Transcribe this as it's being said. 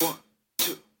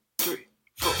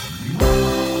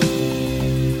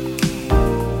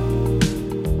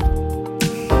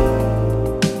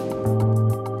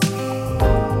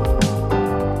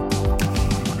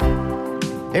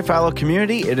Hey, Philo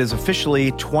community, it is officially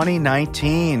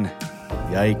 2019.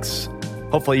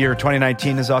 Yikes. Hopefully your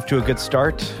 2019 is off to a good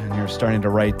start and you're starting to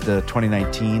write the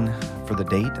 2019 for the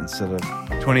date instead of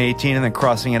 2018 and then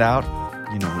crossing it out.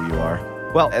 You know who you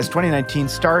are. Well, as 2019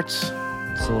 starts,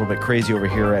 it's a little bit crazy over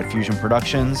here at Fusion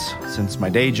Productions since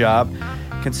my day job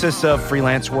consists of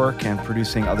freelance work and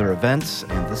producing other events,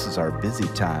 and this is our busy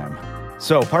time.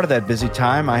 So part of that busy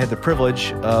time, I had the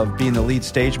privilege of being the lead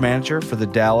stage manager for the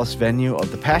Dallas venue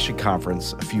of the Passion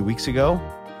Conference a few weeks ago.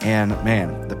 And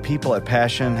man, the people at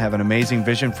Passion have an amazing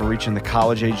vision for reaching the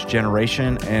college-age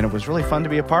generation, and it was really fun to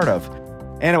be a part of.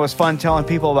 And it was fun telling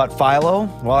people about Philo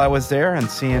while I was there and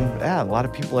seeing, a lot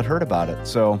of people had heard about it.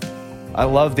 So I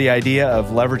love the idea of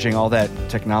leveraging all that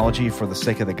technology for the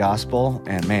sake of the gospel,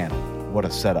 and man, what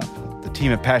a setup. The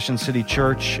team at Passion City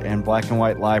Church and Black and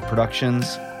White Live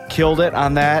Productions killed it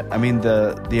on that. I mean,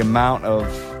 the amount of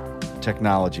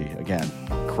technology, again,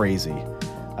 crazy.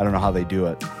 I don't know how they do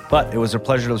it. But it was a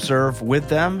pleasure to serve with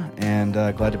them, and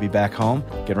glad to be back home,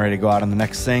 getting ready to go out on the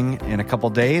next thing in a couple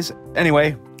days.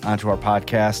 Anyway, on to our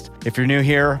podcast. If you're new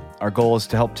here, our goal is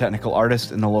to help technical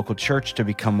artists in the local church to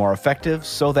become more effective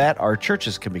so that our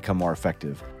churches can become more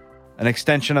effective. An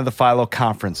extension of the Philo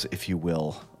Conference, if you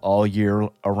will, all year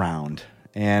around.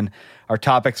 And our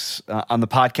topics on the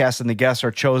podcast and the guests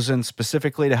are chosen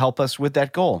specifically to help us with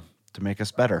that goal, to make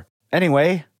us better.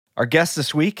 Anyway, our guest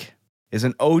this week is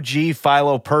an OG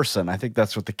Philo person. I think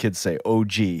that's what the kids say,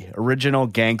 OG, original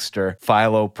gangster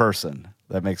Philo person.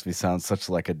 That makes me sound such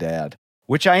like a dad,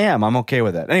 which I am. I'm okay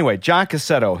with that. Anyway, John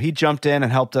Cassetto, he jumped in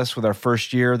and helped us with our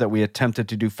first year that we attempted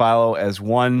to do Philo as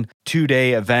 1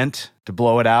 2-day event to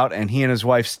blow it out. And he and his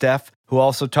wife, Steph, who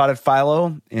also taught at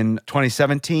Philo in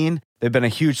 2017, they've been a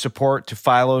huge support to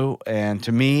Philo and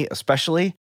to me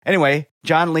especially. Anyway,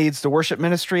 John leads the worship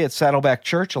ministry at Saddleback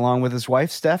Church along with his wife,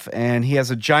 Steph, and he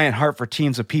has a giant heart for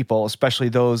teams of people, especially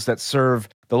those that serve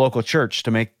the local church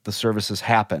to make the services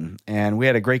happen. And we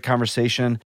had a great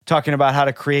conversation talking about how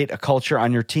to create a culture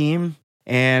on your team,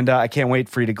 and I can't wait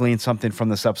for you to glean something from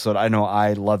this episode. I know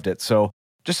I loved it. So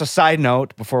just a side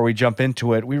note before we jump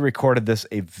into it, we recorded this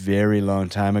a very long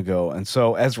time ago. And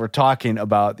so as we're talking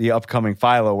about the upcoming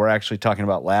Philo, we're actually talking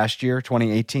about last year,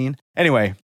 2018.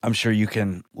 Anyway, I'm sure you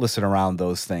can listen around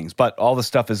those things, but all the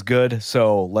stuff is good.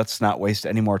 So let's not waste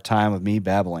any more time with me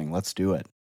babbling. Let's do it.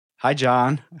 Hi,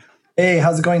 John. Hey,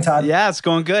 how's it going, Todd? Yeah, it's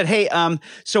going good. Hey,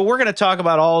 so we're going to talk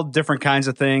about all different kinds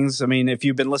of things. I mean, if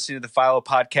you've been listening to the Philo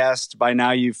podcast, by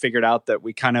now you've figured out that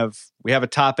we have a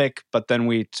topic, but then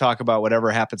we talk about whatever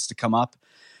happens to come up.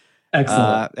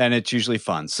 Excellent. And it's usually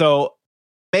fun. So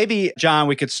maybe, John,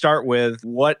 we could start with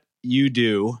what you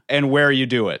do and where you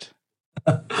do it.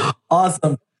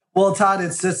 Awesome. Well, Todd,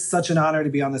 it's just such an honor to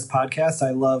be on this podcast.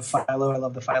 I love Philo. I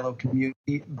love the Philo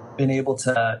community. Been able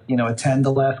to, attend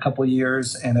the last couple of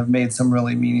years and have made some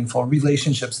really meaningful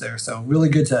relationships there. So really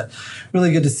good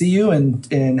to see you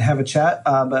and have a chat.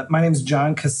 But my name is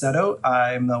John Cassetto.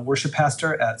 I'm the worship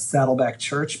pastor at Saddleback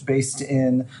Church based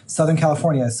in Southern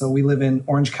California. So we live in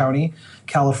Orange County,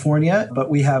 California, but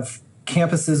we have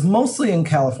campuses mostly in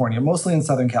California, mostly in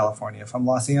Southern California, from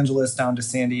Los Angeles down to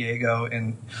San Diego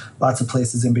and lots of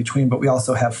places in between. But we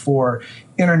also have 4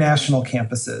 international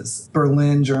campuses: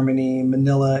 Berlin, Germany,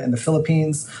 Manila in the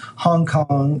Philippines, Hong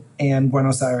Kong, and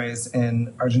Buenos Aires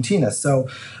in Argentina. So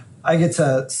I get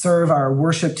to serve our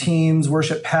worship teams,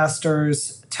 worship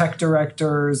pastors, tech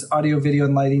directors, audio, video,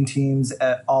 and lighting teams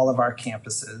at all of our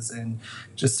campuses. And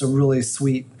just a really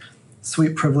sweet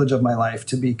privilege of my life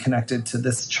to be connected to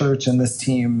this church and this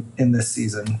team in this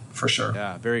season, for sure.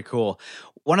 Yeah, very cool.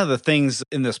 One of the things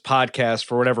in this podcast,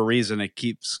 for whatever reason, it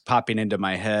keeps popping into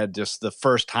my head, just the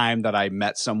first time that I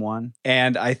met someone.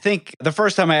 And I think the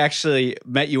first time I actually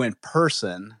met you in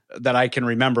person that I can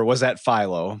remember was at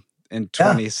Philo in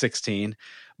 2016.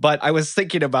 But I was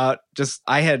thinking about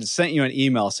I had sent you an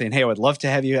email saying, hey, I would love to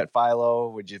have you at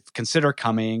Philo. Would you consider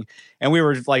coming? And we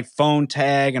were like phone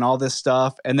tag and all this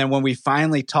stuff. And then when we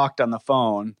finally talked on the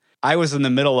phone, I was in the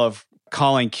middle of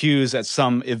calling cues at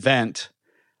some event.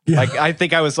 Yeah. Like, I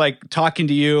think I was like talking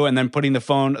to you and then putting the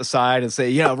phone aside and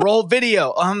say, roll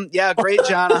video. Yeah, great,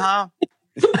 John.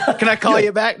 Can I call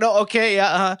you back? No, okay,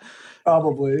 yeah.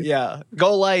 Probably. Yeah,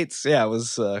 go lights. Yeah, it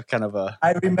was kind of a...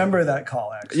 I remember that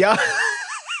call, actually. Yeah.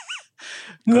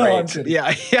 No, I'm kidding.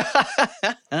 Yeah.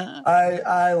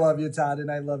 I love you, Todd,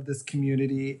 and I love this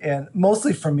community. And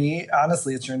mostly for me,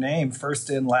 honestly, it's your name,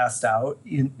 first in, last out.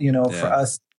 For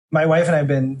us, my wife and I have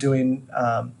been doing,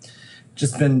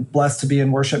 just been blessed to be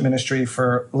in worship ministry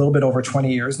for a little bit over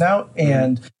 20 years now.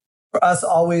 And for us,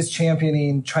 always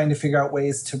championing, trying to figure out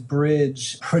ways to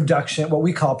bridge production, what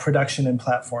we call production and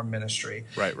platform ministry.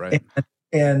 Right.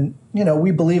 And,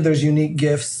 we believe there's unique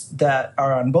gifts that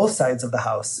are on both sides of the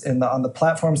house. And on the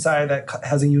platform side, that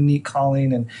has a unique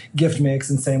calling and gift mix,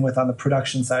 and same with on the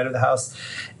production side of the house.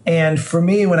 And for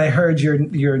me, when I heard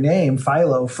your name,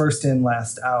 Philo, first in,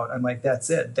 last out, I'm like, that's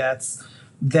it. That's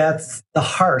the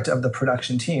heart of the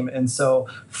production team. And so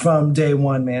from day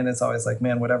one, man, it's always like,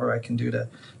 man, whatever I can do to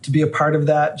be a part of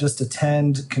that, just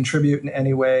attend, contribute in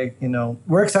any way.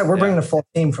 We're excited. We're bringing a full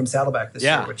team from Saddleback this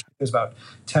year, which there's about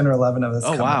 10 or 11 of us.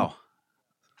 Oh, wow.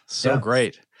 So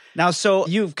great. Now, so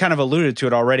you've kind of alluded to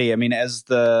it already. I mean, as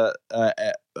the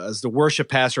worship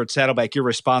pastor at Saddleback, you're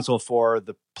responsible for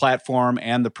the platform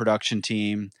and the production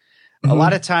team. Mm-hmm. A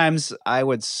lot of times I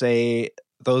would say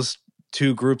those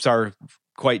two groups are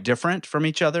quite different from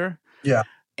each other. Yeah.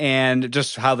 And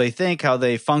just how they think, how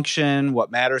they function,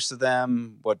 what matters to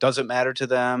them, what doesn't matter to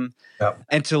them. Yep.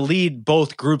 And to lead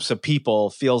both groups of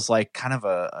people feels like kind of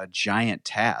a giant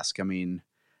task. I mean,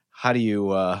 how do you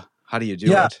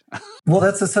do it? Well,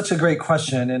 that's such a great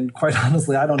question. And quite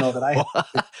honestly, I don't know that I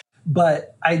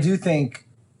but I do think,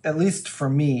 at least for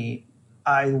me,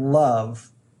 I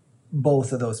love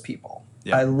both of those people.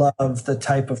 Yeah. I love the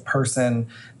type of person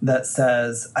that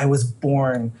says, I was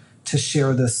born to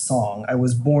share this song. I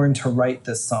was born to write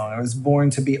this song. I was born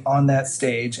to be on that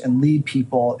stage and lead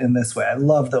people in this way. I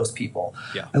love those people.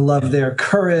 Yeah. I love their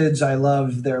courage. I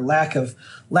love their lack of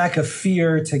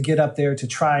fear to get up there, to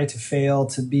try, to fail,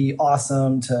 to be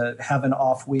awesome, to have an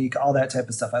off week, all that type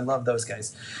of stuff. I love those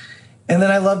guys. And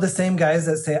then I love the same guys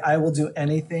that say, I will do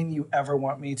anything you ever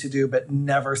want me to do, but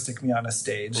never stick me on a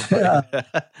stage.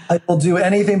 I will do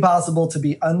anything possible to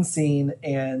be unseen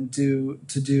and to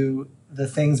do the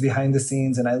things behind the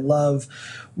scenes. And I love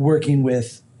working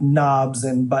with knobs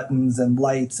and buttons and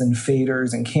lights and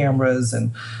faders and cameras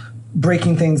and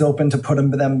breaking things open to put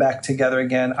them back together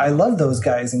again. I love those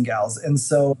guys and gals. And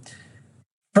so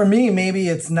for me, maybe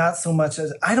it's not so much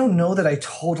as, I don't know that I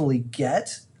totally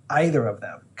get either of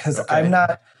them, because I'm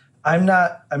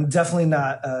definitely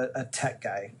not a tech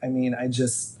guy. I mean,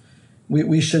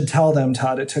 we should tell them,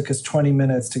 Todd, it took us 20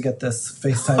 minutes to get this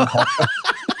FaceTime call.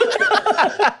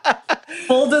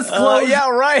 Full disclosure. Yeah,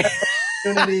 right.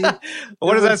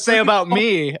 What does that say about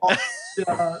me?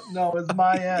 No, it's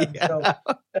my end. Yeah. So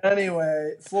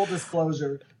anyway, full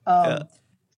disclosure. So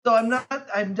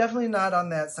I'm definitely not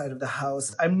on that side of the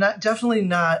house. I'm definitely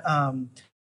not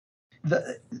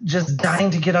just dying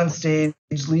to get on stage,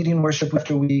 leading worship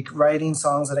after week, writing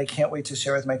songs that I can't wait to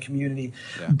share with my community.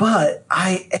 Yeah. But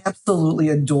I absolutely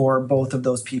adore both of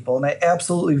those people, and I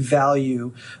absolutely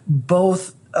value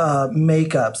both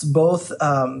makeups, both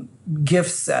gift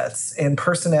sets and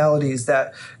personalities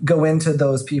that go into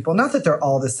those people. Not that they're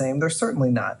all the same. They're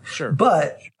certainly not. Sure.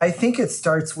 But I think it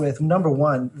starts with, number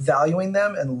one, valuing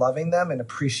them and loving them and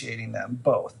appreciating them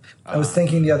both. I was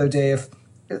thinking the other day, if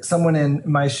someone in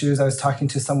my shoes, I was talking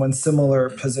to someone similar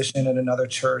position at another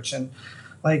church, and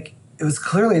like, it was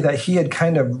clearly that he had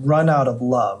kind of run out of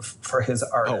love for his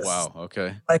artists. Oh, wow.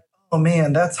 Okay. Like, oh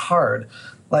man, that's hard.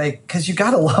 Like, because you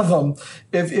got to love them.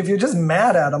 If you're just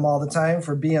mad at them all the time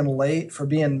for being late, for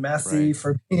being messy, right,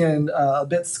 for being a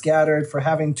bit scattered, for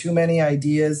having too many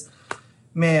ideas,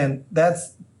 man,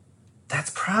 that's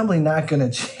probably not going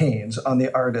to change on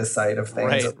the artist side of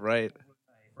things.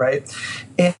 Right.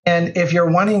 And if you're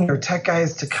wanting your tech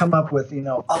guys to come up with,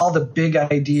 all the big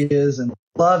ideas and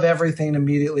love everything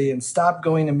immediately and stop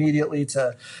going immediately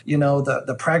to,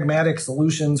 the pragmatic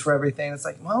solutions for everything, it's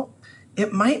like, well,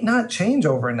 it might not change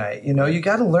overnight. You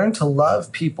got to learn to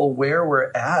love people where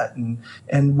we're at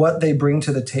and what they bring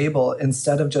to the table,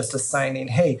 instead of just assigning,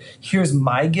 hey, here's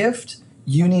my gift.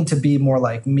 You need to be more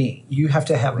like me. You have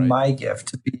to have my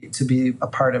gift to be a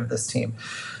part of this team.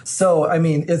 So, I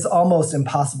mean, it's almost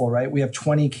impossible, right? We have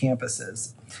 20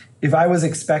 campuses. If I was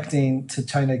expecting to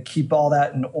try to keep all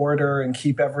that in order and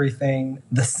keep everything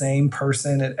the same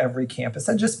person at every campus,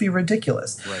 that'd just be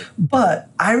ridiculous. Right. But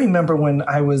I remember when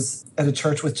I was at a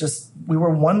church we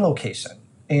were one location,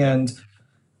 and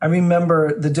I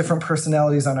remember the different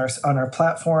personalities on our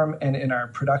platform and in our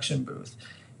production booth.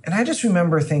 And I just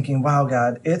remember thinking, wow,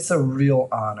 God, it's a real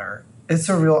honor. It's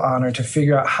a real honor to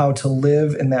figure out how to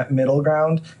live in that middle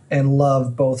ground and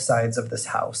love both sides of this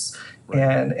house,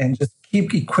 and just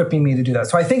keep equipping me to do that.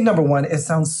 So I think, number one, it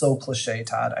sounds so cliche,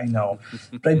 Todd, I know,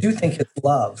 but I do think it's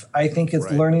love. I think it's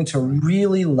learning to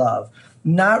really love,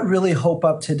 not really hope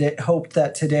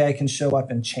that today I can show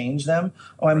up and change them.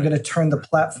 Oh, I'm going to turn the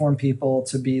platform people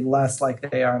to be less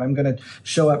like they are, and I'm going to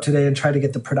show up today and try to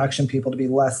get the production people to be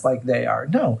less like they are.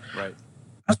 No. Right.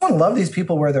 I just want to love these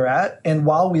people where they're at, and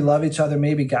while we love each other,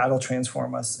 maybe God will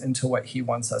transform us into what he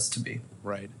wants us to be.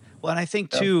 Right. Well, and I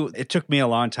think too, it took me a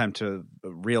long time to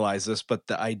realize this, but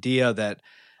the idea that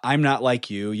I'm not like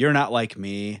you, you're not like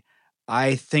me.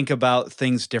 I think about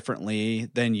things differently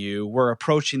than you. We're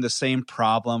approaching the same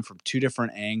problem from two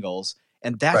different angles,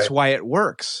 and that's Right. why it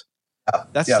works. Yeah.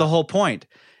 That's Yeah. the whole point.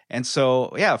 And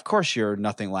so, yeah, of course you're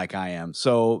nothing like I am.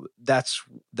 So that's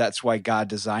why God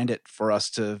designed it for us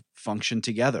to function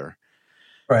together.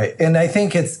 Right. And I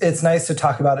think it's nice to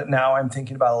talk about it now. I'm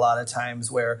thinking about a lot of times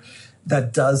where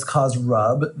that does cause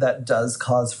rub, that does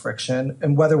cause friction.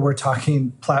 And whether we're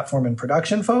talking platform and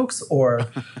production folks or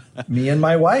me and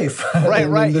my wife. Right, I mean,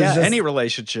 right. Yeah, just, any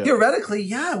relationship. theoretically,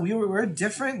 yeah, we're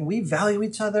different and we value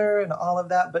each other and all of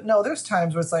that. But no, there's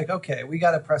times where it's like, okay, we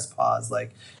got to press pause.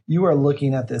 Like, you are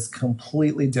looking at this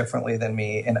completely differently than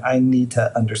me, and I need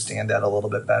to understand that a little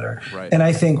bit better. Right. And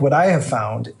I think what I have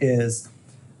found is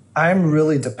I'm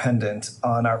really dependent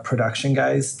on our production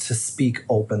guys to speak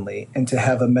openly and to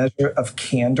have a measure of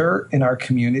candor in our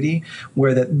community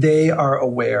where that they are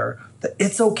aware that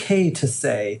it's okay to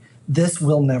say, this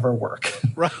will never work.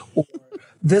 Right. Or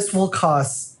this will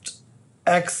cost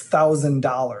X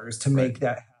 $1,000 to make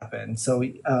that happen. So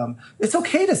it's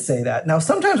okay to say that. Now,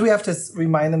 sometimes we have to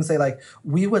remind them, say like,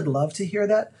 we would love to hear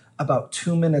that about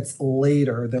 2 minutes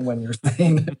later than when you're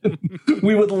saying it.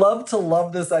 We would love to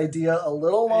love this idea a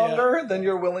little longer than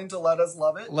you're willing to let us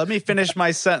love it. Let me finish my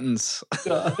sentence.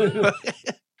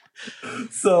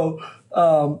 So,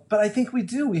 but I think we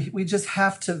do. We just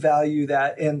have to value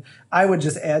that. And I would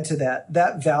just add to that,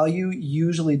 that value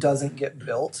usually doesn't get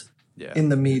built in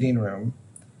the meeting room.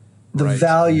 The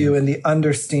value and the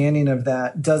understanding of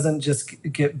that doesn't just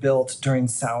get built during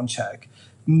sound check.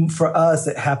 For us,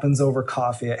 it happens over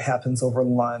coffee. It happens over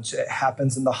lunch. It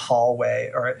happens in the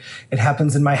hallway, or it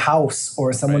happens in my house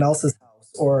or someone else's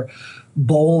house, or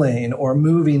bowling or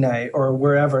movie night or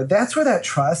wherever. That's where that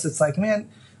trust, it's like, man,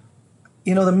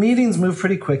 the meetings move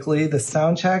pretty quickly. The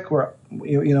sound check, we're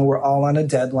all on a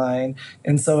deadline.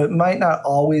 And so it might not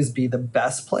always be the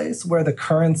best place where the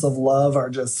currents of love are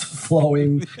just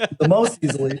flowing the most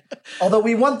easily, although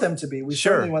we want them to be. We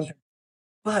certainly want them.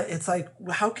 But it's like,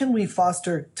 how can we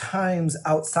foster times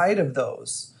outside of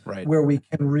those where we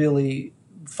can really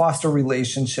foster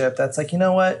relationship that's like, you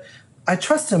know what? I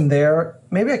trust him there.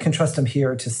 Maybe I can trust him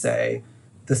here to say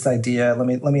this idea. Let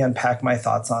me unpack my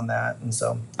thoughts on that. And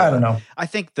so I don't know. I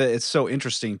think that it's so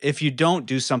interesting. If you don't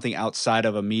do something outside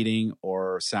of a meeting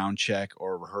or sound check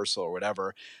or rehearsal or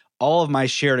whatever, all of my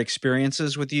shared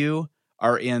experiences with you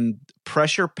are in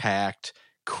pressure-packed,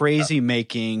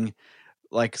 crazy-making,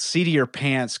 like seat of your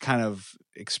pants kind of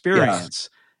experience.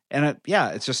 And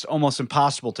it's just almost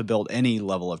impossible to build any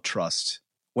level of trust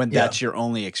when that's your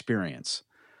only experience.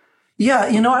 Yeah.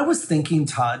 I was thinking,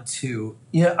 Todd, too,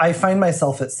 I find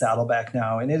myself at Saddleback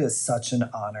now, and it is such an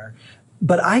honor,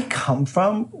 but I come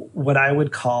from what I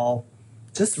would call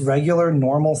just regular,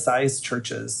 normal sized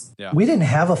churches. Yeah. We didn't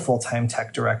have a full-time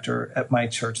tech director at my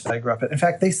church that I grew up at. In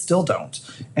fact, they still don't.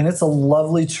 And it's a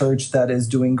lovely church that is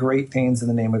doing great things in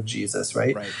the name of Jesus,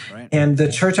 right? Right. And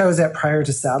the church I was at prior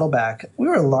to Saddleback, we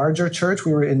were a larger church.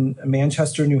 We were in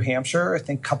Manchester, New Hampshire, I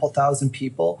think a couple thousand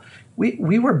people.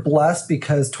 We were blessed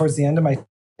because towards the end of my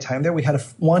time there, we had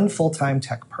one full-time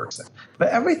tech person. But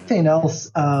everything else,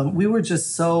 we were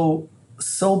just so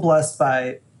blessed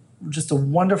by just a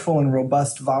wonderful and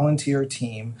robust volunteer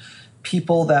team,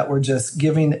 people that were just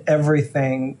giving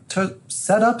everything to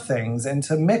set up things and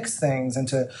to mix things and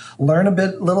to learn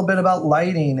little bit about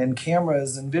lighting and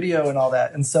cameras and video and all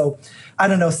that. And so, I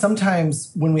don't know,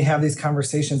 sometimes when we have these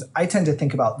conversations, I tend to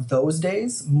think about those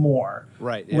days more.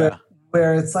 Right, yeah.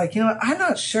 Where it's like, I'm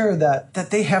not sure that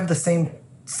they have the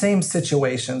same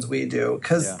situations we do,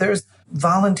 because there's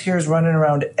volunteers running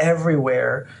around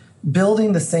everywhere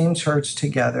building the same church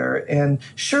together. And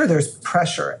sure, there's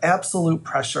pressure, absolute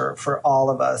pressure for all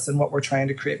of us and what we're trying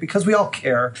to create, because we all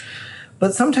care.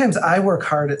 But sometimes I work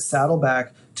hard at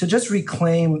Saddleback to just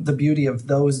reclaim the beauty of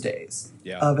those days.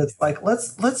 Of it's like,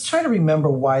 let's try to remember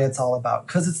why it's all about,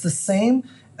 because it's the same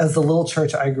as the little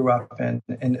church I grew up in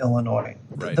Illinois.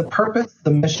 Right. The purpose,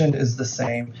 the mission is the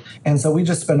same. And so we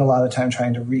just spend a lot of time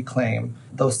trying to reclaim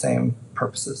those same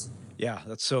purposes. Yeah,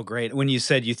 that's so great. When you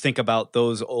said you think about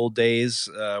those old days,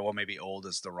 well, maybe old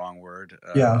is the wrong word.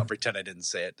 I'll pretend I didn't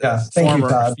say it. Thank you,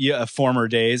 Todd. Former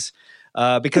days.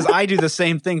 Because I do the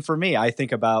same thing for me. I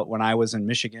think about when I was in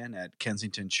Michigan at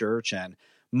Kensington Church, and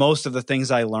most of the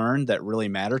things I learned that really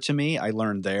matter to me, I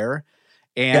learned there.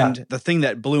 And the thing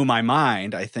that blew my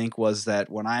mind, I think, was that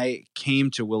when I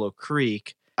came to Willow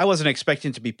Creek, I wasn't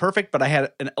expecting to be perfect, but I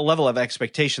had a level of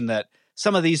expectation that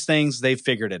some of these things, they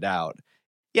figured it out.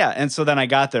 Yeah, and so then I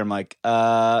got there, I'm like,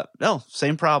 no,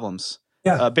 same problems.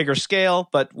 Yeah. bigger scale,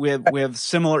 but we have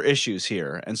similar issues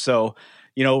here. And so,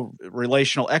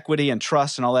 relational equity and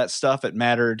trust and all that stuff, it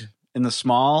mattered in the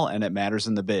small and it matters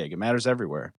in the big. It matters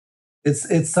everywhere.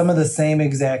 It's some of the same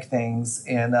exact things.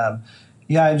 And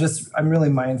I'm really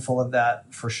mindful of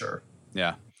that for sure.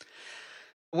 Yeah.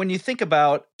 When you think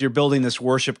about you're building this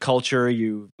worship culture,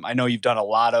 I know you've done a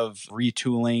lot of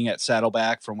retooling at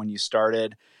Saddleback from when you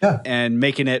started, and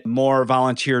making it more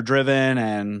volunteer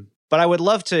driven. But I would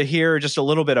love to hear just a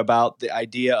little bit about the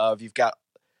idea of you've got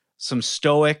some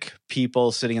stoic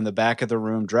people sitting in the back of the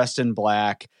room dressed in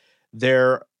black.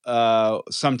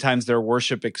 Sometimes their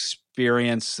worship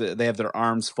experience, they have their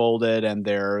arms folded and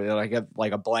they're like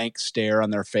a blank stare on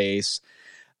their face.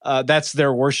 That's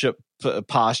their worship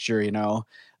posture,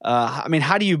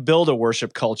 how do you build a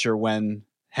worship culture when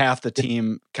half the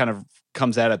team kind of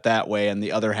comes at it that way and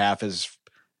the other half is,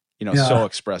 so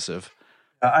expressive?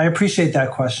 I appreciate that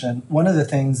question. One of the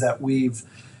things that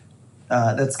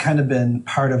that's kind of been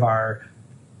part of our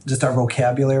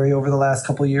vocabulary over the last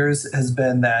couple of years has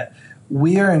been that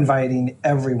we are inviting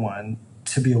everyone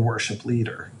to be a worship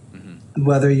leader. Mm-hmm.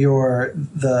 Whether you're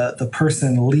the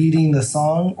person leading the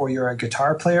song, or you're a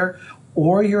guitar player,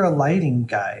 or you're a lighting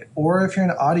guy, or if you're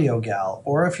an audio gal,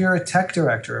 or if you're a tech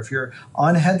director, if you're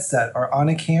on headset or on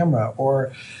a camera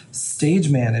or stage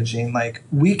managing,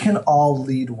 we can all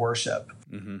lead worship.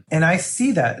 Mm-hmm. And I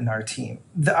see that in our team.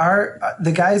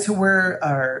 The guys who wear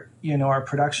our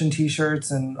production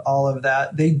t-shirts and all of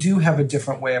that, they do have a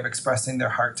different way of expressing their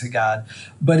heart to God,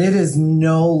 but it is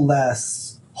no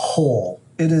less whole.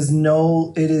 It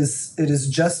is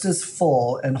just as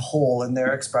full and whole in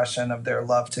their expression of their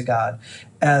love to God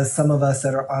as some of us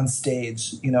that are on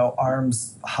stage,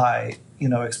 arms high,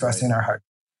 expressing our heart.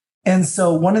 And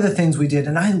so one of the things we did,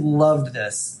 and I loved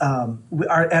this,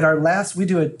 we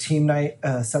do a team night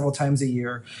several times a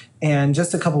year. And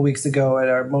just a couple weeks ago at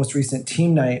our most recent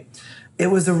team night, it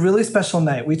was a really special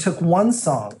night. We took one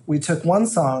song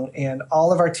and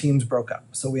all of our teams broke up.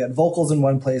 So we had vocals in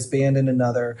one place, band in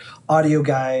another, audio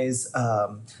guys,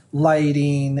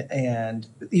 lighting, and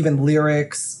even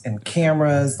lyrics and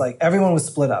cameras. Everyone was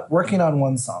split up, working on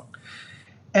one song.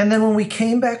 And then when we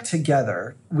came back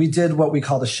together, we did what we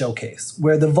called a showcase,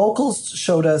 where the vocals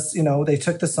showed us, they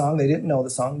took the song, they didn't know the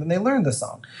song, then they learned the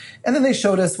song. And then they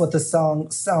showed us what the song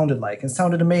sounded like, and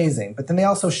sounded amazing. But then they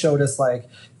also showed us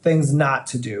things not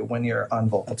to do when you're on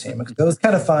vocal team. It was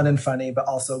kind of fun and funny, but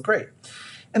also great.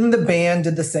 And then the band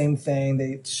did the same thing.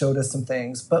 They showed us some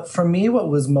things. But for me, what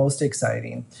was most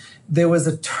exciting, there was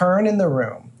a turn in the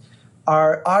room.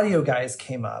 Our audio guys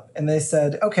came up and they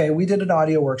said, okay, we did an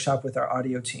audio workshop with our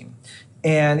audio team.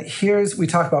 And we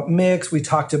talked about mix. We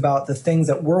talked about the things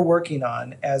that we're working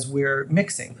on as we're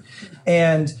mixing.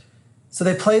 And so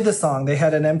they played the song. They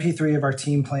had an MP3 of our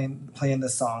team playing the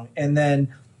song. And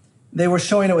then they were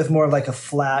showing it with more of a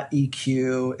flat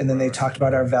EQ. And then they talked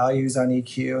about our values on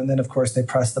EQ. And then, of course, they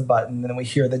press the button and we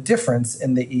hear the difference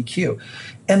in the EQ.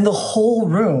 And the whole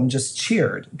room just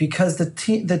cheered because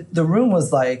the room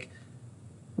was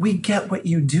we get what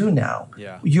you do now.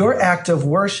 Yeah. Your act of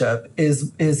worship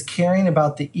is caring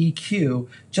about the EQ,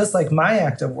 just like my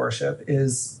act of worship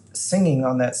is singing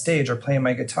on that stage or playing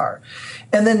my guitar.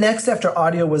 And then next after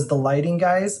audio was the lighting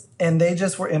guys, and they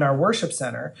just were in our worship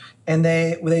center, and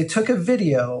they took a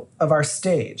video of our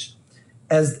stage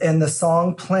and the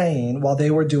song playing while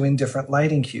they were doing different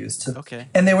lighting cues.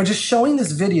 And they were just showing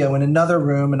this video in another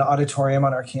room, an auditorium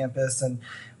on our campus, and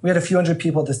we had a few hundred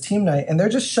people at this team night, and they're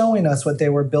just showing us what they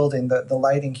were building, the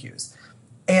lighting cues.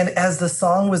 And as the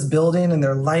song was building and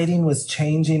their lighting was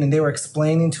changing and they were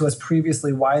explaining to us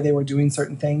previously why they were doing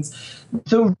certain things,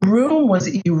 the room was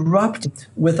erupting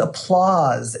with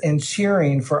applause and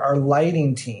cheering for our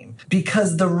lighting team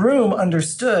because the room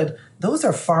understood those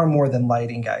are far more than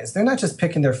lighting guys. They're not just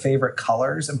picking their favorite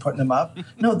colors and putting them up.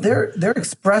 No, they're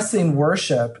expressing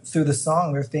worship through the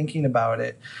song. They're thinking about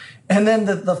it. And then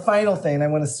the final thing I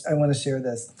want to share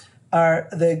this.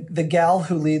 The gal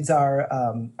who leads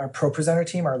our pro presenter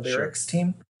team, our lyrics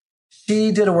team,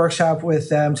 she did a workshop with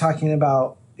them talking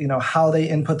about how they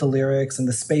input the lyrics and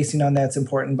the spacing on that's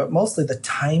important, but mostly the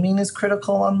timing is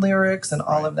critical on lyrics and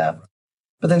all of that.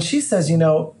 But then she says,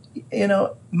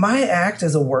 my act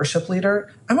as a worship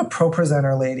leader, I'm a pro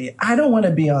presenter lady. I don't want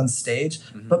to be on stage,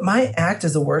 but my act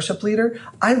as a worship leader,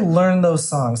 I learned those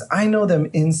songs. I know them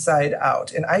inside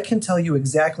out, and I can tell you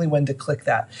exactly when to click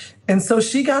that. And so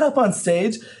she got up on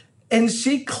stage And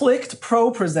she clicked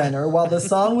Pro Presenter while the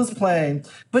song was playing,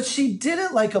 but she did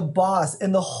it like a boss.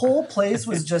 And the whole place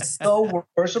was just so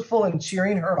worshipful and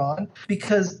cheering her on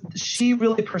because she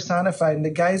really personified, and the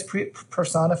guys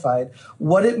personified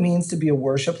what it means to be a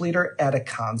worship leader at a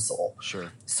console.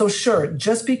 Sure. So sure,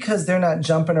 just because they're not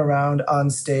jumping around on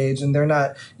stage and they're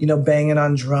not, banging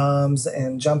on drums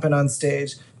and jumping on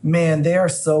stage, man, they are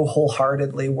so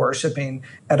wholeheartedly worshiping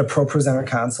at a Pro Presenter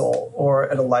console or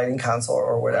at a lighting console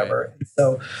or whatever. Right.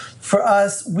 So for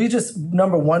us, we just,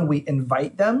 number one, we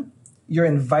invite them. You're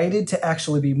invited to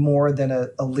actually be more than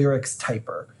a lyrics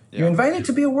typer. Yeah. You're invited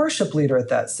to be a worship leader at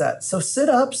that set. So sit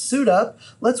up, suit up,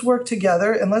 let's work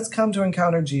together, and let's come to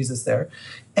encounter Jesus there.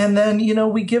 And then,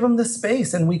 we give them the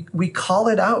space and we call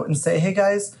it out and say, hey,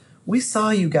 guys, we saw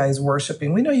you guys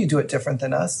worshiping. We know you do it different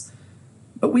than us.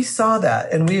 But we saw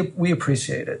that, and we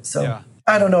appreciate it. So yeah.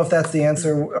 I don't know if that's the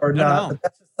answer or not, but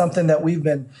that's just something that we've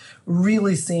been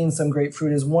really seeing some great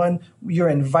fruit is, one, you're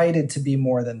invited to be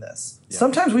more than this. Yeah.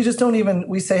 Sometimes we just don't even,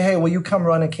 we say, hey, will you come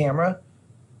run a camera?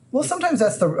 Well, sometimes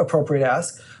that's the appropriate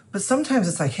ask, but sometimes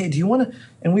it's like, hey, do you want to,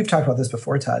 and we've talked about this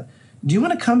before, Todd, do you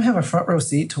want to come have a front row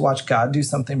seat to watch God do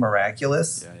something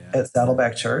miraculous at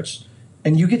Saddleback Church?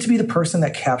 And you get to be the person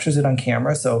that captures it on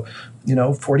camera. So,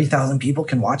 40,000 people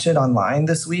can watch it online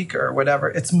this week or whatever.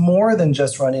 It's more than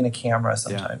just running a camera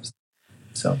sometimes.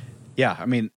 Yeah. So, yeah, I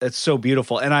mean, it's so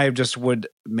beautiful. And I just would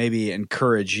maybe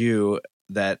encourage you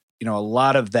that, a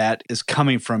lot of that is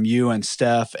coming from you and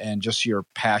Steph and just your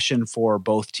passion for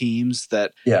both teams,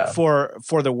 that for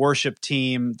the worship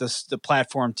team, the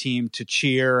platform team to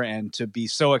cheer and to be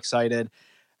so excited.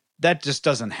 That just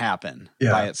doesn't happen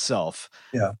by itself.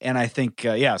 Yeah. And I think,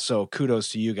 so kudos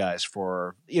to you guys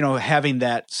for, having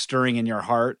that stirring in your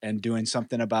heart and doing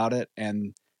something about it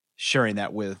and sharing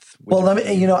that with well,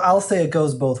 I'll say it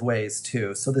goes both ways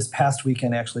too. So this past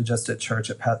weekend, actually just at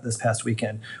church this past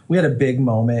weekend, we had a big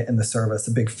moment in the service,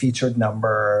 a big featured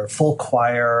number, full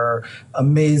choir,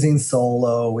 amazing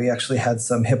solo. We actually had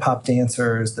some hip hop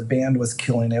dancers. The band was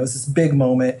killing it. It was this big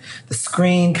moment. The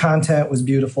screen content was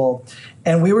beautiful.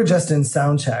 And we were just in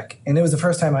sound check, and it was the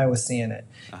first time I was seeing it.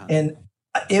 Uh-huh. And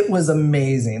it was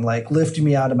amazing, like lifting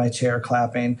me out of my chair,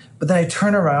 clapping. But then I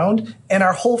turn around, and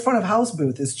our whole front of house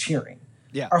booth is cheering.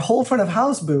 Yeah. Our whole front of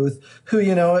house booth, who,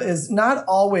 is not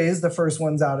always the first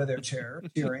ones out of their chair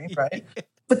cheering, right?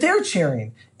 But they're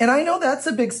cheering. And I know that's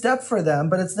a big step for them,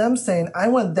 but it's them saying, I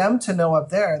want them to know up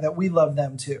there that we love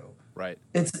them too. Right.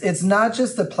 It's not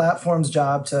just the platform's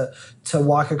job to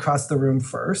walk across the room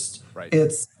first. Right.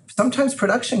 It's sometimes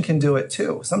production can do it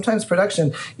too. Sometimes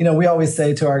production, we always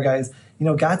say to our guys,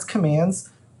 God's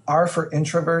commands are for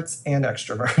introverts and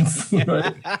extroverts.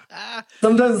 Right?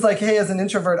 Sometimes it's like, hey, as an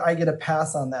introvert, I get a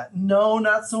pass on that. No,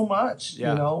 not so much. We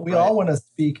all want to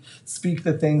speak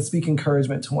the things, speak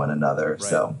encouragement to one another. Right.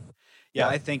 So. Yeah,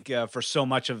 I think for so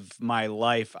much of my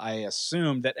life, I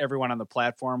assumed that everyone on the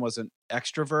platform was an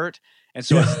extrovert. And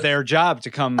so it's their job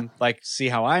to come see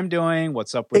how I'm doing,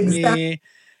 what's up with me.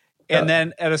 And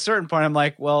then at a certain point, I'm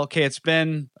like, well, okay, it's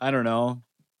been, I don't know,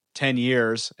 10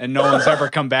 years and no one's ever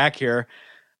come back here.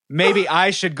 Maybe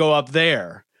I should go up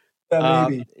there.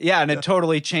 Maybe. And it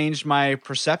totally changed my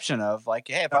perception of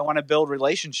hey, if I want to build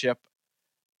relationship,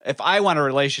 if I want a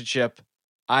relationship,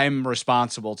 I'm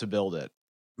responsible to build it.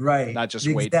 Right. Not just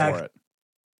wait for it.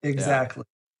 Exactly.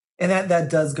 Yeah. And that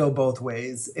does go both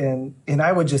ways. And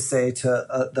I would just say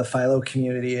to the Philo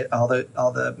community, all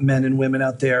the men and women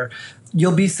out there,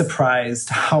 you'll be surprised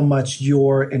how much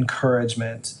your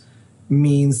encouragement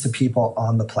means to people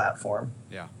on the platform.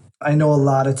 Yeah. I know a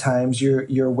lot of times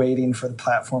you're waiting for the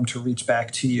platform to reach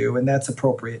back to you, and that's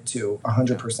appropriate too,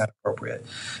 100% appropriate.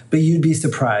 But you'd be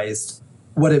surprised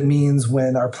what it means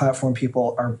when our platform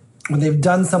people when they've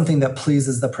done something that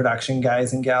pleases the production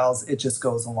guys and gals. It just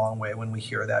goes a long way when we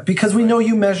hear that, because we know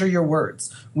you measure your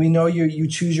words. We know you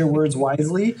choose your words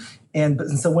wisely.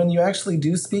 And so when you actually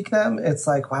do speak them, it's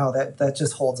like, wow, that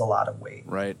just holds a lot of weight.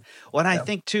 Right. Well, and I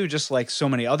think too, just like so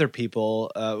many other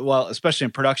people, especially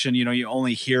in production, you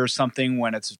only hear something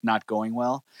when it's not going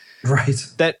well. Right.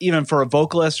 That even for a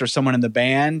vocalist or someone in the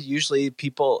band, usually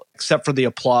people, except for the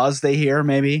applause they hear,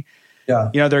 maybe,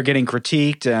 they're getting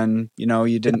critiqued and,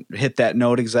 you didn't hit that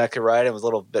note exactly right. It was a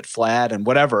little bit flat and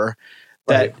whatever.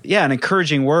 Right. An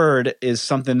encouraging word is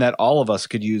something that all of us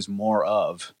could use more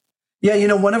of.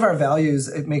 Yeah, one of our values,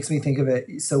 it makes me think of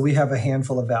it. So we have a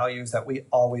handful of values that we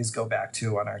always go back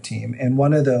to on our team. And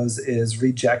one of those is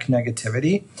reject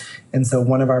negativity. And so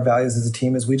one of our values as a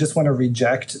team is we just want to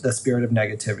reject the spirit of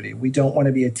negativity. We don't want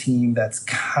to be a team that's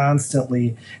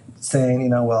constantly saying,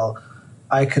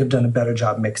 I could have done a better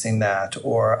job mixing that,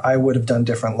 or I would have done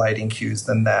different lighting cues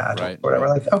than that, Right. or whatever.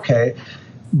 Like, okay,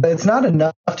 but it's not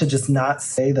enough to just not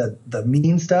say the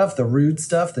mean stuff, the rude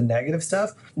stuff, the negative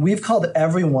stuff. We've called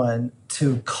everyone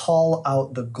to call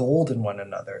out the gold in one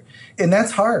another. And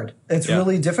that's hard. It's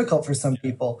really difficult for some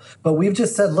people. But we've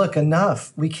just said, look,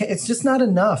 enough. We can't, it's just not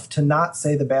enough to not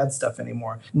say the bad stuff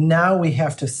anymore. Now we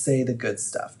have to say the good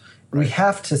stuff. Right. We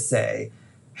have to say,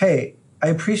 hey, I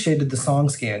appreciated the song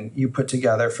scan you put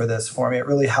together for this for me. It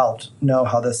really helped know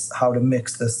how to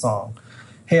mix this song.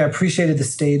 Hey, I appreciated the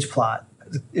stage plot.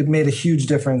 It made a huge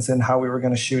difference in how we were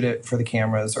going to shoot it for the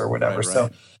cameras or whatever. Right. So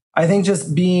I think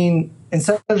just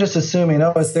instead of just assuming,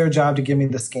 oh, it's their job to give me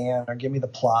the scan or give me the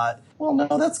plot. Well,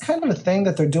 no, that's kind of a thing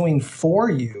that they're doing for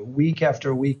you week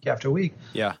after week after week.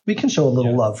 Yeah. We can show a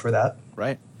little love for that.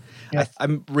 Right. Yeah.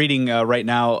 I'm reading right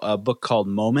now a book called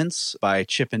Moments by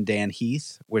Chip and Dan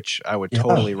Heath, which I would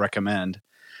totally recommend.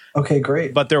 Okay,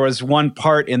 great. But there was one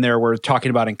part in there where talking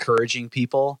about encouraging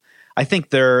people. I think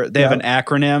they have an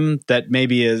acronym that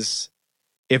maybe is,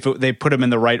 if they put them in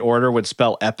the right order, would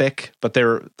spell EPIC. But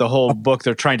the whole book,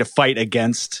 they're trying to fight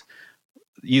against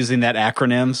using that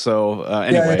acronym. So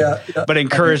anyway, but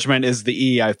encouragement is the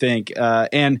E, I think.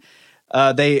 And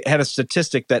they had a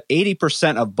statistic that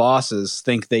 80% of bosses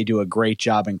think they do a great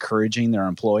job encouraging their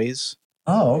employees.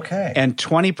 Oh, okay. And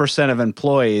 20% of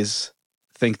employees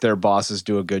think their bosses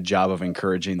do a good job of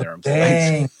encouraging their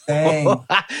employees. Dang.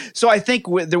 So I think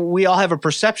we all have a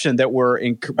perception that we're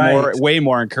way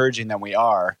more encouraging than we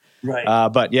are.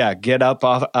 Right. But yeah, get up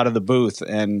out of the booth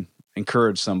and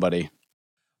encourage somebody.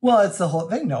 Well, it's the whole,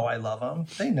 they know I love them.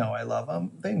 They know I love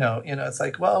them. They know, it's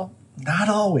like, well, not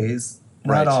always.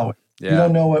 Not always. Yeah. You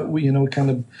don't know what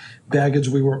kind of baggage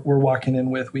we're walking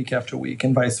in with week after week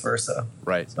and vice versa.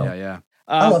 Right. So, yeah.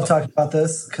 I love talking about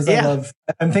this because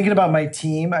I'm thinking about my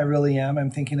team. I really am.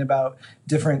 I'm thinking about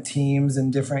different teams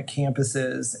and different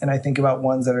campuses. And I think about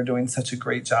ones that are doing such a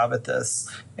great job at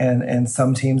this and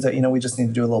some teams that, we just need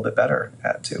to do a little bit better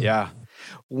at too. Yeah.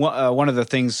 One of the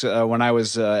things when I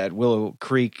was at Willow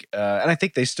Creek, and I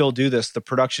think they still do this, the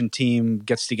production team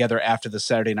gets together after the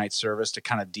Saturday night service to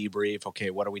kind of debrief,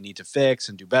 okay, what do we need to fix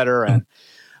and do better?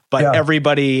 But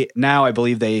everybody now, I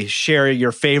believe they share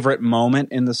your favorite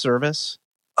moment in the service.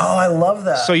 Oh, I love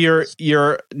that. So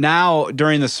you're now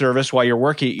during the service while you're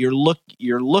working, you're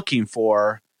looking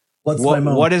for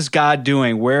what is God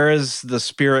doing? Where is the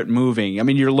Spirit moving? I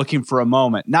mean, you're looking for a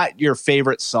moment, not your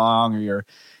favorite song or your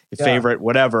favorite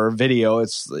whatever video.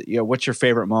 It's what's your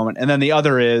favorite moment? And then the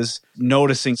other is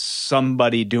noticing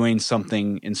somebody doing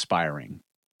something inspiring.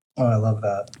 Oh, I love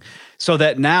that. So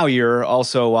that now you're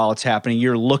also, while it's happening,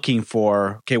 you're looking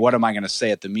for, okay, what am I going to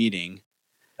say at the meeting?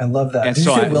 I love that. And did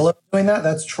you say Willow doing that?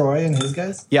 That's Troy and his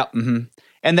guys? Yeah. Mm-hmm.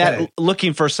 And that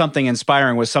looking for something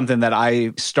inspiring was something that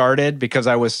I started because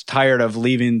I was tired of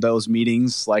leaving those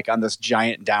meetings like on this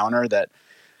giant downer that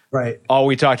all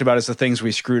we talked about is the things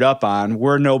we screwed up on.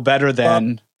 We're no better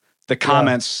than the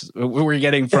comments we're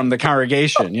getting from the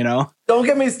congregation, Don't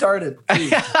get me started.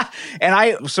 And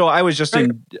I was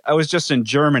just in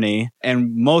Germany,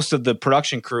 and most of the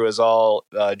production crew is all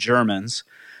Germans.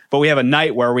 But we have a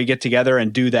night where we get together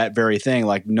and do that very thing,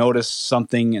 like notice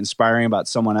something inspiring about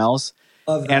someone else.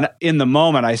 And in the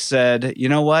moment, I said, you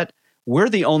know what? We're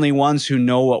the only ones who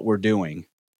know what we're doing.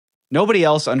 Nobody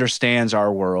else understands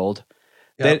our world.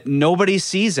 That nobody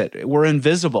sees it. We're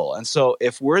invisible. And so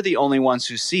if we're the only ones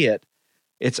who see it,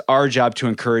 it's our job to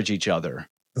encourage each other.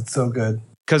 That's so good.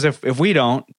 Because if we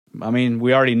don't,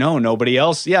 we already know nobody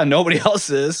else. Yeah, nobody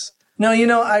else is. No,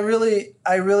 I really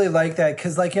like that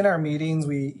because like in our meetings,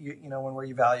 we, when we're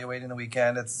evaluating the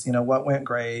weekend, it's, what went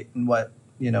great and what,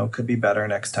 could be better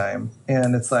next time.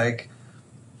 And it's like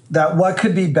that, what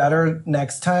could be better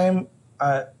next time,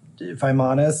 if I'm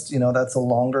honest, that's a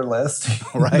longer list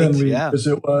than we wish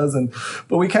it was.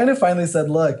 But we kind of finally said,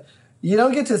 look, you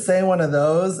don't get to say one of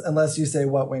those unless you say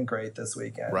what went great this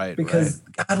weekend. Right. Because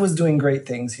God was doing great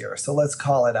things here. So let's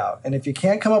call it out. And if you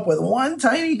can't come up with one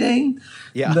tiny thing,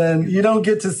 then you don't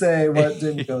get to say what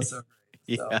didn't go so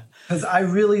great. Because I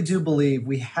really do believe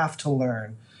we have to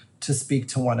learn to speak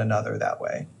to one another that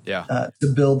way. To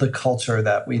build the culture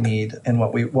that we need and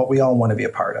what we all want to be a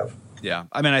part of. Yeah.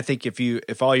 I think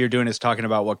if all you're doing is talking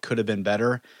about what could have been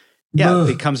better, it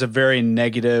becomes a very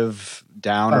negative,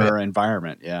 downer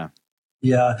environment. Yeah.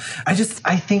 Yeah. I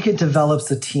think it develops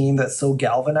a team that's so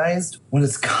galvanized when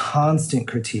it's constant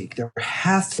critique. There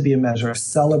has to be a measure of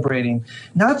celebrating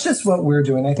not just what we're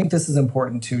doing. I think this is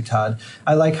important too, Todd.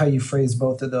 I like how you phrase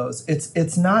both of those.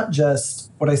 It's not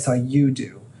just what I saw you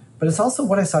do, but it's also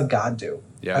what I saw God do.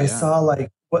 I saw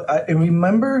and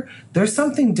remember there's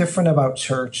something different about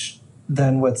church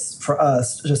than what's for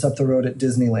us just up the road at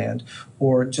Disneyland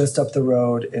or just up the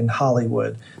road in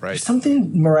Hollywood. Right. There's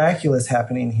something miraculous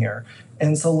happening here.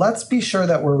 And so let's be sure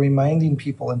that we're reminding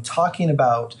people and talking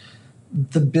about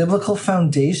the biblical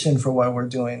foundation for what we're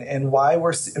doing and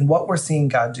what we're seeing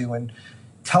God do, and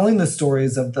telling the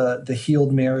stories of the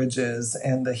healed marriages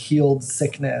and the healed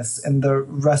sickness and the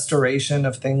restoration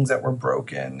of things that were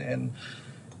broken and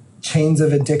chains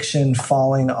of addiction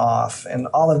falling off and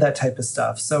all of that type of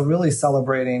stuff. So really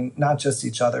celebrating not just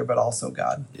each other, but also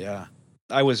God. Yeah.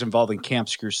 I was involved in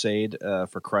Camps Crusade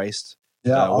for Christ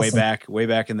Awesome. way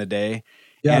back in the day.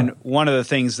 Yeah. And one of the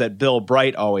things that Bill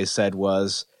Bright always said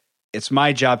was, it's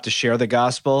my job to share the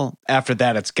gospel. After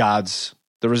that, it's God's.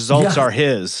 The results are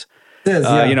his. It is,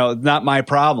 Not my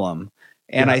problem.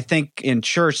 And I think in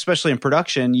church, especially in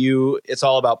production, it's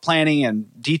all about planning and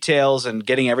details and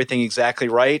getting everything exactly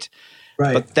right.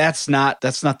 Right. But that's not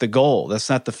the goal. That's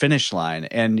not the finish line.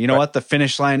 And you know what? The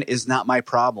finish line is not my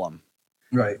problem.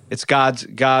 Right. It's God's.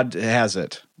 God has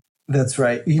it. That's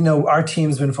right. You know, our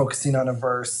team's been focusing on a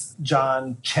verse,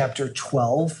 John chapter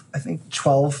 12, I think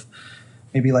 12,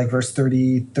 maybe like verse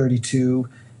 30, 32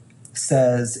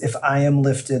 says, if I am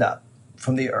lifted up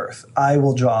from the earth, I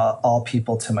will draw all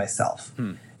people to myself.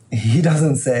 He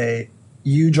doesn't say,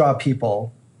 you draw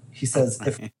people. He says,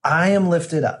 if I am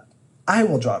lifted up, I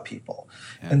will draw people.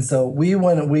 Yeah. And so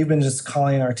we've been just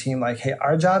calling our team like, hey,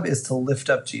 our job is to lift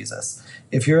up Jesus.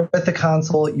 If you're at the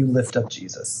console, you lift up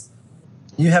Jesus.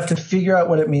 You have to figure out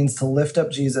what it means to lift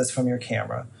up Jesus from your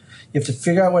camera. You have to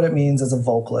figure out what it means as a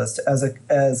vocalist, as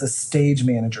a stage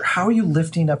manager. How are you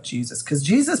lifting up Jesus? Because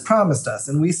Jesus promised us,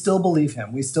 and we still believe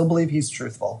him. We still believe he's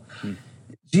truthful.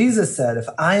 Jesus said, if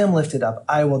I am lifted up,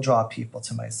 I will draw people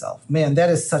to myself. Man, that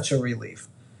is such a relief.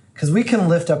 Because we can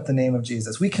lift up the name of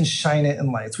Jesus. We can shine it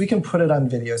in lights. We can put it on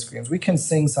video screens. We can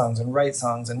sing songs and write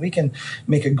songs, and we can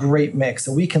make a great mix,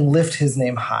 and we can lift his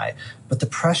name high. But the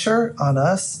pressure on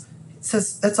us, it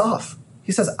says, that's off.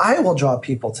 He says, I will draw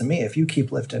people to me if you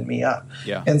keep lifting me up.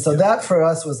 Yeah. And so that for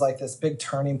us was like this big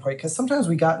turning point, because sometimes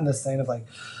we got in this thing of like,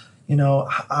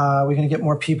 are we going to get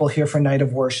more people here for night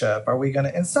of worship? Are we going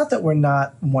to? And it's not that we're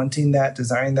not wanting that,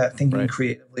 desiring that, thinking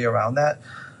creatively around that.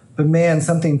 But man,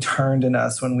 something turned in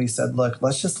us when we said, look,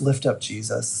 let's just lift up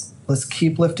Jesus. Let's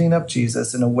keep lifting up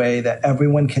Jesus in a way that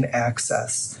everyone can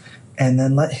access, and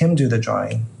then let him do the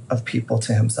drawing of people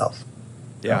to himself.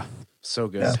 Yeah. So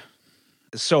good. Yeah.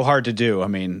 It's so hard to do. I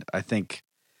mean, I think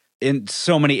in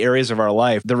so many areas of our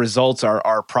life, the results are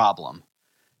our problem.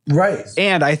 Right.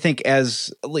 And I think at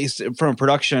least from a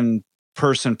production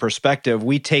person perspective,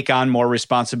 we take on more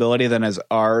responsibility than as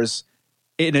ours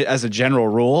as a general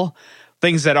rule.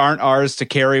 Things that aren't ours to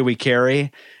carry, we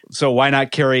carry. So why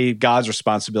not carry God's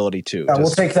responsibility too? Yeah,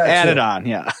 we'll take that add too. it on.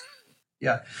 Yeah.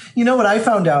 Yeah. You know what I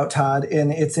found out, Todd,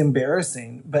 and it's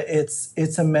embarrassing, but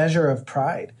it's a measure of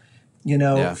pride.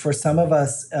 For some of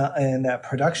us in that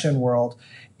production world,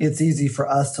 it's easy for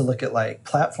us to look at like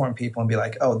platform people and be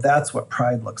like, oh, that's what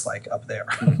pride looks like up there.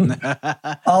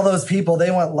 All those people,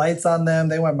 they want lights on them.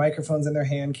 They want microphones in their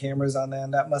hand, cameras on them.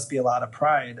 That must be a lot of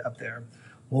pride up there.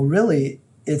 Well, really,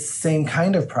 it's the same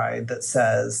kind of pride that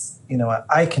says,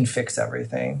 I can fix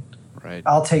everything. Right.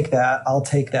 I'll take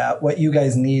that. What you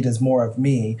guys need is more of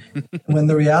me. When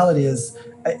the reality is,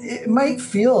 it might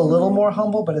feel a little more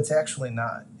humble, but it's actually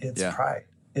not. It's pride.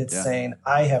 It's saying,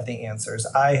 I have the answers.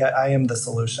 I am the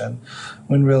solution.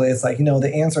 When really it's like,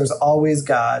 the answer is always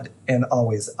God and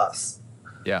always us.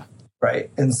 Yeah.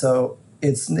 Right. And so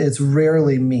it's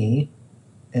rarely me.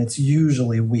 And it's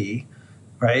usually we.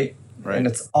 Right. Right. And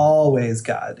it's always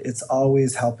God. It's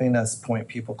always helping us point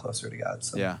people closer to God.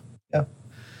 So, yeah.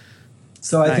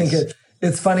 So I think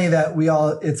it's funny that we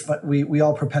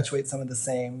all perpetuate some of the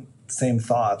same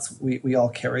thoughts. We all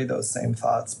carry those same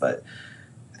thoughts, but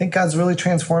I think God's really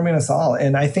transforming us all.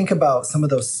 And I think about some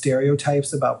of those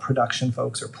stereotypes about production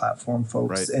folks or platform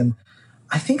folks. Right. And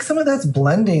I think some of that's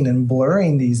blending and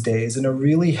blurring these days in a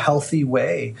really healthy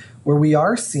way, where we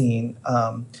are seeing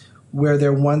where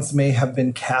there once may have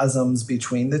been chasms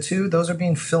between the two, those are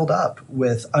being filled up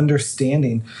with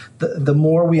understanding. The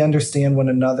more we understand one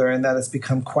another, and that has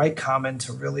become quite common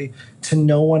to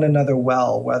know one another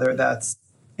well, whether that's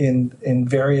in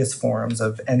various forms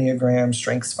of Enneagram,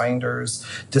 Strengths Finders,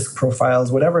 disc profiles,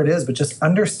 whatever it is, but just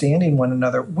understanding one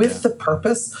another with the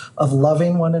purpose of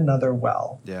loving one another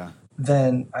well. Yeah.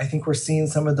 Then I think we're seeing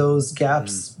some of those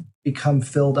gaps become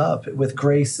filled up with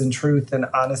grace and truth and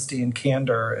honesty and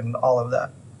candor and all of that.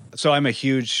 So I'm a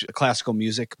huge classical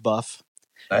music buff.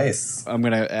 Nice. I'm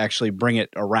going to actually bring it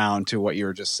around to what you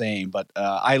were just saying, but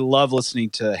I love listening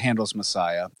to Handel's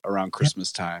Messiah around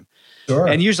Christmas time. Sure.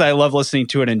 And usually I love listening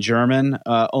to it in German,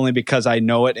 only because I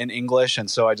know it in English. And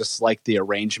so I just like the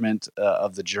arrangement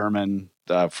of the German,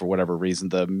 for whatever reason,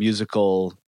 the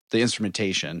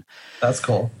instrumentation. That's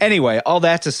cool. Anyway, all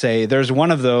that to say, there's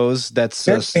one of those that's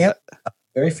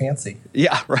very fancy.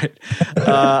 Yeah, right.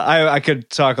 I could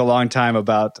talk a long time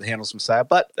about Handel's Messiah,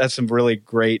 but that's some really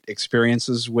great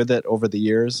experiences with it over the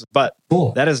years. But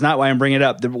cool. That is not why I'm bringing it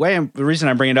up. The reason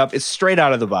I'm bringing it up is straight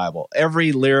out of the Bible.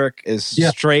 Every lyric is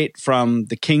straight from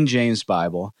the King James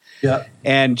Bible. Yeah.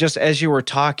 And just as you were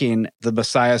talking, the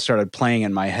Messiah started playing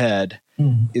in my head.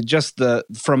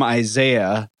 From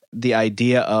Isaiah, the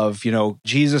idea of,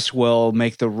 Jesus will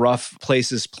make the rough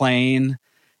places plain.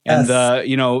 And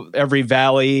every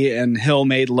valley and hill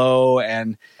made low,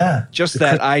 and just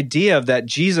that idea of that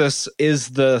Jesus is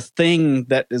the thing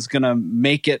that is going to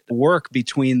make it work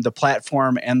between the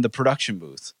platform and the production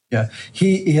booth. Yeah,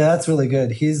 that's really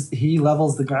good. He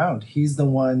levels the ground. He's the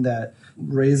one that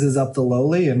raises up the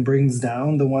lowly and brings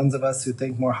down the ones of us who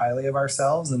think more highly of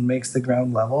ourselves and makes the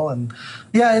ground level. And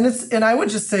I would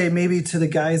just say maybe to the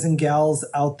guys and gals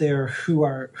out there who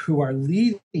are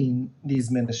leading these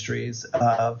ministries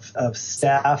of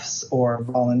staffs or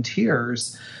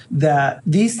volunteers, that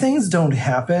these things don't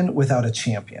happen without a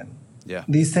champion. Yeah.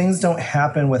 These things don't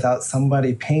happen without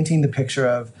somebody painting the picture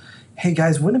of, hey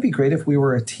guys, wouldn't it be great if we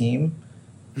were a team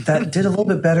that did a little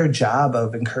bit better job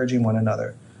of encouraging one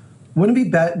another? Wouldn't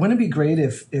it be great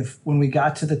if when we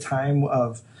got to the time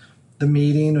of the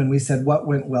meeting and we said what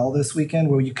went well this weekend,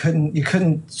 where you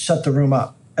couldn't shut the room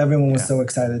up. Everyone was so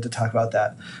excited to talk about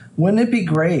that. Wouldn't it be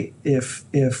great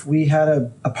if we had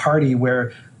a party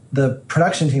where the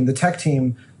production team, the tech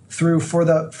team, threw for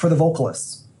the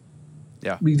vocalists?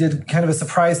 Yeah. We did kind of a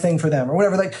surprise thing for them or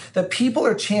whatever, like that people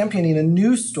are championing a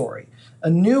new story,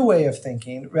 a new way of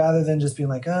thinking, rather than just being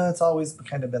like, it's always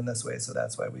kind of been this way, so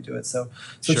that's why we do it. So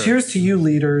sure. Cheers to you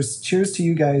leaders. Cheers to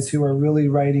you guys who are really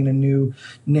writing a new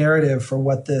narrative for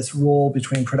what this role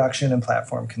between production and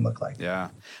platform can look like. Yeah.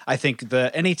 I think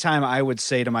anytime I would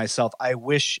say to myself, I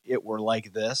wish it were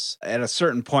like this, at a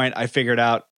certain point I figured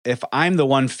out, if I'm the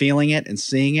one feeling it and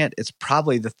seeing it, it's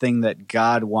probably the thing that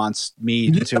God wants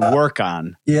me to work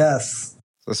on. Yes.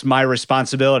 It's my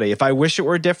responsibility. If I wish it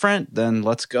were different, then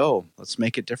let's go. Let's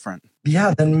make it different.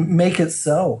 Yeah, then make it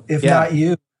so. If not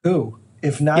you, who?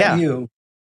 If not you.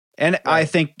 And I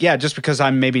think, just because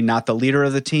I'm maybe not the leader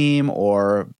of the team,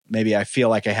 or maybe I feel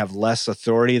like I have less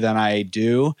authority than I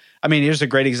do. I mean, here's a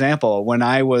great example. When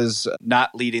I was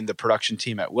not leading the production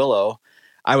team at Willow,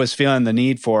 I was feeling the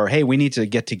need for, hey, we need to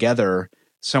get together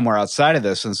somewhere outside of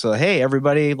this. And so, hey,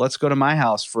 everybody, let's go to my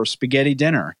house for spaghetti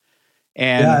dinner.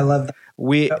 And I love that.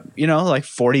 We, like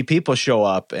 40 people show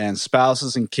up and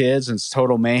spouses and kids, and it's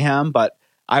total mayhem. But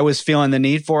I was feeling the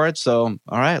need for it. So,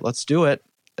 all right, let's do it.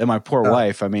 And my poor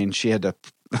wife, I mean, she had to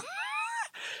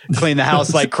clean the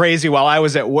house like crazy while I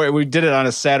was at work. We did it on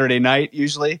a Saturday night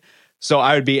usually. So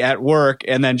I would be at work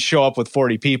and then show up with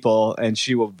 40 people, and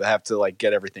she will have to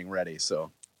get everything ready.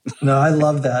 So no, I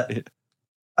love that.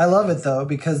 I love it though,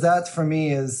 because that's for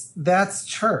me that's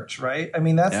church, right? I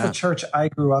mean, that's the church I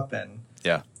grew up in.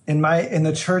 Yeah. In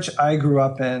the church I grew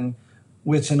up in,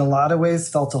 which in a lot of ways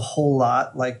felt a whole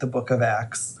lot like the book of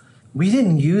Acts, we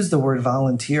didn't use the word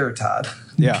volunteer, Todd.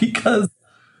 Yeah. Because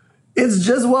it's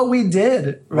just what we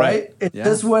did, right? It's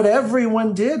just what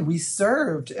everyone did. We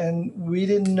served, and we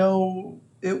didn't know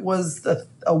it was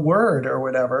a word or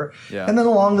whatever. Yeah. And then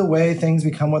along the way, things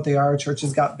become what they are.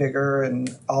 Churches got bigger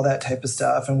and all that type of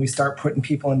stuff. And we start putting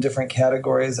people in different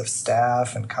categories of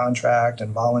staff and contract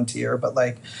and volunteer. But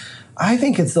I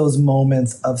think it's those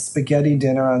moments of spaghetti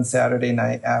dinner on Saturday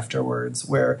night afterwards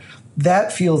where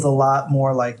that feels a lot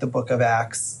more like the book of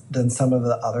Acts than some of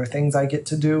the other things I get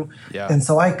to do. Yeah. And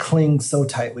so I cling so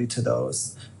tightly to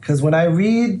those. Because when I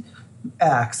read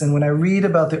Acts and when I read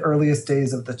about the earliest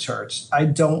days of the church, I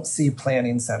don't see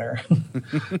planning center.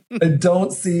 I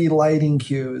don't see lighting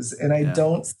cues, and I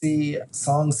don't see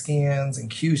song scans and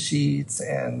cue sheets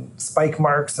and spike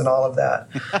marks and all of that.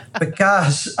 But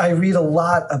gosh, I read a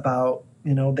lot about,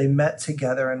 they met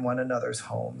together in one another's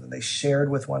homes, and they shared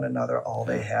with one another all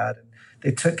they had. And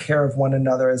they took care of one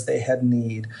another as they had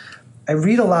need. I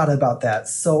read a lot about that.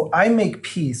 So I make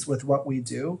peace with what we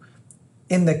do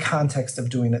in the context of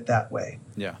doing it that way.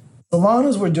 Yeah. So long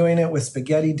as we're doing it with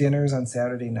spaghetti dinners on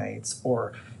Saturday nights,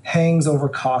 or hangs over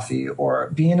coffee,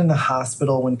 or being in the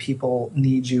hospital when people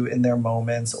need you in their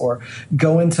moments, or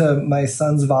going to my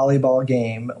son's volleyball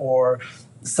game, or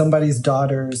somebody's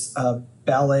daughter's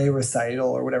ballet recital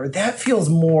or whatever, that feels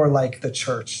more like the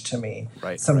church to me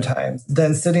sometimes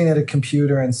than sitting at a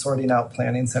computer and sorting out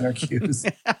planning center cues.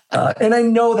 And I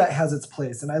know that has its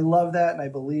place, and I love that, and I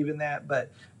believe in that.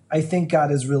 But I think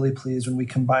God is really pleased when we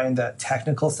combine that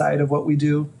technical side of what we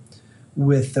do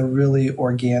with the really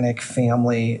organic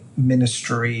family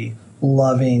ministry,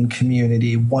 loving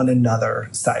community, one another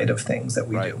side of things that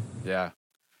we do. Yeah.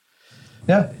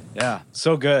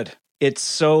 So good. It's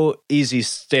so easy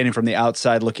standing from the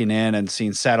outside looking in and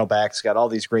seeing Saddleback's got all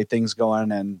these great things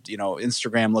going, and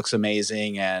Instagram looks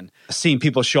amazing, and seeing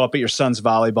people show up at your son's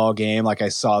volleyball game. Like I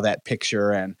saw that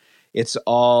picture, and it's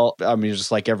all,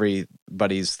 just like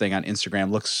everybody's thing on Instagram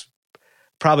looks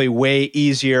probably way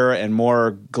easier and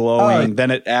more glowing than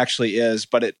it actually is.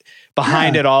 But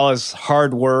behind it all is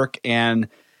hard work. And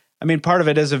part of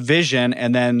it is a vision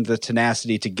and then the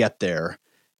tenacity to get there.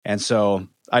 And so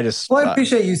I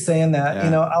appreciate you saying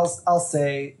that. Yeah. I'll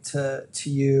say to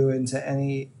you and to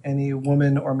any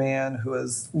woman or man who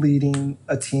is leading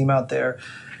a team out there,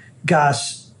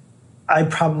 gosh, I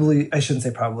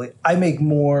make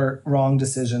more wrong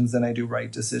decisions than I do right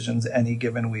decisions any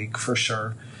given week, for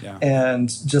sure. Yeah. And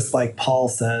just like Paul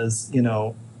says,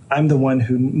 I'm the one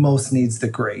who most needs the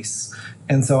grace.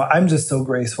 And so I'm just so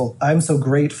grateful. I'm so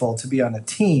grateful to be on a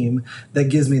team that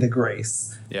gives me the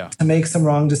grace to make some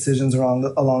wrong decisions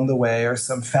along the way, or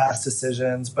some fast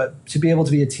decisions, but to be able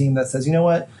to be a team that says, you know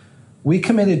what, we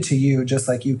committed to you just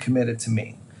like you committed to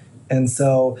me. And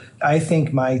so I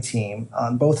think my team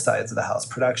on both sides of the house,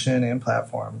 production and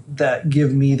platform, that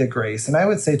give me the grace. And I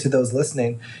would say to those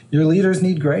listening, your leaders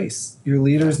need grace. Your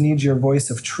leaders need your voice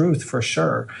of truth, for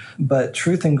sure. But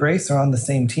truth and grace are on the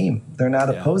same team. They're not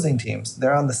opposing teams.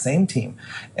 They're on the same team.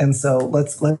 And so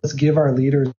let's give our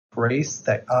leaders grace,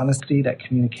 that honesty, that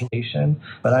communication.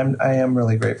 But I am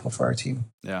really grateful for our team.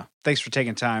 Yeah. Thanks for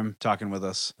taking time talking with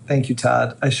us. Thank you,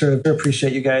 Todd. I sure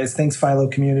appreciate you guys. Thanks, Philo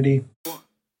community.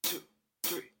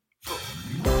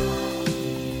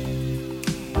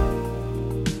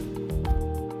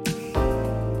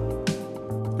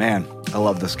 Man, I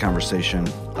love this conversation.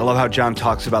 I love how John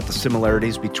talks about the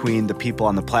similarities between the people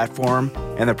on the platform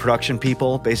and the production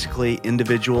people, basically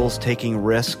individuals taking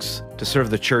risks to serve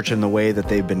the church in the way that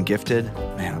they've been gifted.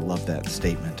 Man, I love that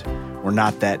statement. We're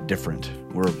not that different.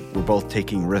 We're both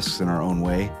taking risks in our own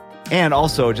way. And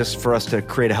also, just for us to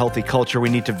create a healthy culture, we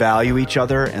need to value each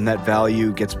other, and that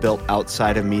value gets built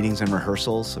outside of meetings and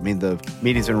rehearsals. The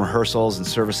meetings and rehearsals and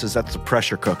services, that's a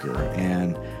pressure cooker,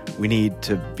 and we need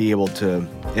to be able to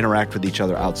interact with each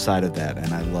other outside of that,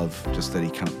 and I love just that he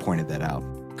kind of pointed that out.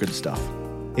 Good stuff.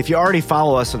 If you already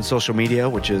follow us on social media,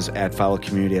 which is at Philo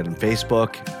Community on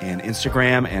Facebook and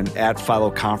Instagram, and at Philo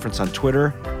Conference on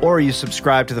Twitter, or you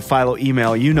subscribe to the Philo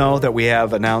email, you know that we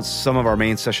have announced some of our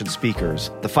main session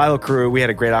speakers. The Philo crew, we had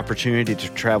a great opportunity to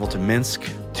travel to Minsk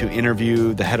to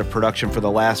interview the head of production for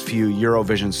the last few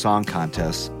Eurovision Song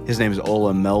Contests. His name is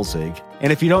Ola Melzig.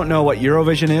 And if you don't know what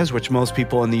Eurovision is, which most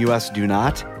people in the U.S. do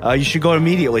not, you should go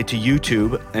immediately to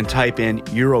YouTube and type in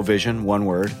Eurovision, one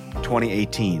word,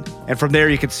 2018. And from there,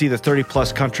 you can see the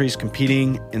 30-plus countries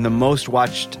competing in the most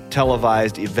watched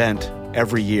televised event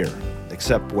every year,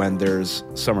 except when there's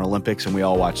Summer Olympics and we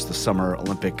all watch the Summer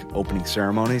Olympic opening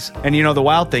ceremonies. And the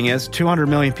wild thing is 200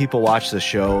 million people watch this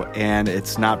show, and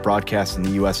it's not broadcast in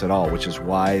the U.S. at all, which is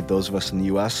why those of us in the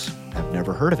U.S. have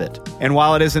never heard of it. And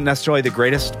while it isn't necessarily the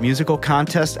greatest musical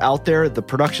contest out there, the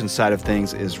production side of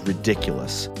things is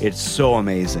ridiculous. It's so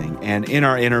amazing. And in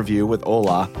our interview with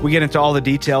Ola, we get into all the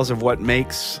details of what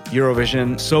makes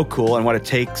Eurovision so cool and what it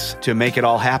takes to make it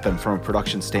all happen from a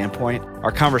production standpoint.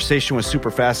 Our conversation was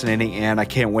super fascinating, and I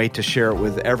can't wait to share it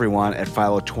with everyone at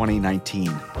Philo 2019.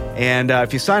 And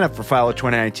if you sign up for Philo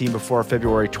 2019 before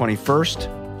February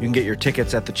 21st, you can get your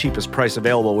tickets at the cheapest price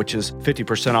available, which is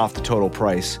 50% off the total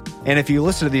price. And if you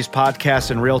listen to these podcasts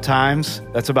in real times,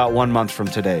 that's about 1 month from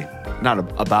today. Not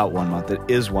about 1 month, it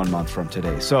is 1 month from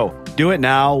today. So do it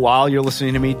now while you're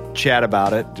listening to me chat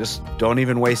about it. Just don't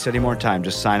even waste any more time.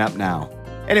 Just sign up now.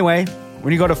 Anyway,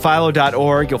 when you go to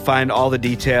philo.org, you'll find all the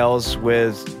details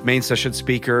with main session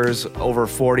speakers, over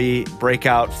 40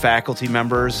 breakout faculty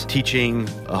members teaching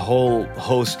a whole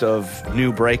host of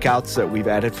new breakouts that we've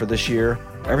added for this year.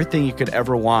 Everything you could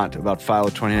ever want about Philo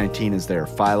 2019 is there,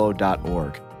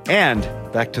 philo.org. And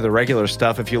back to the regular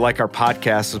stuff, if you like our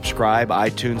podcast, subscribe,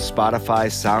 iTunes, Spotify,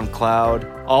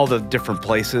 SoundCloud, all the different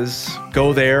places.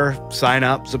 Go there, sign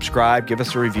up, subscribe, give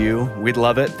us a review. We'd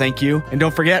love it. Thank you. And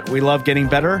don't forget, we love getting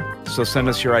better. So send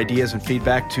us your ideas and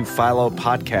feedback to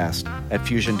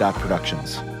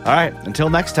philopodcast@fusion.productions. All right, until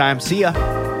next time, see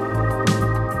ya.